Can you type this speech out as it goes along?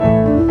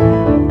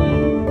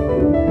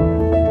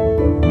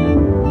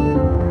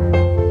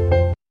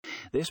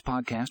This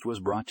podcast was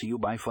brought to you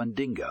by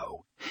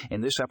Fundingo.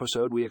 In this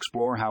episode, we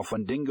explore how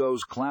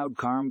Fundingo's Cloud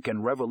CRM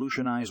can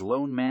revolutionize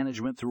loan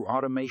management through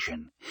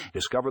automation.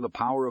 Discover the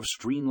power of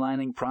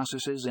streamlining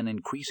processes and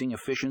increasing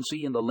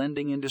efficiency in the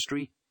lending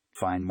industry.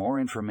 Find more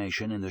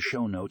information in the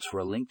show notes for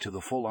a link to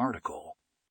the full article.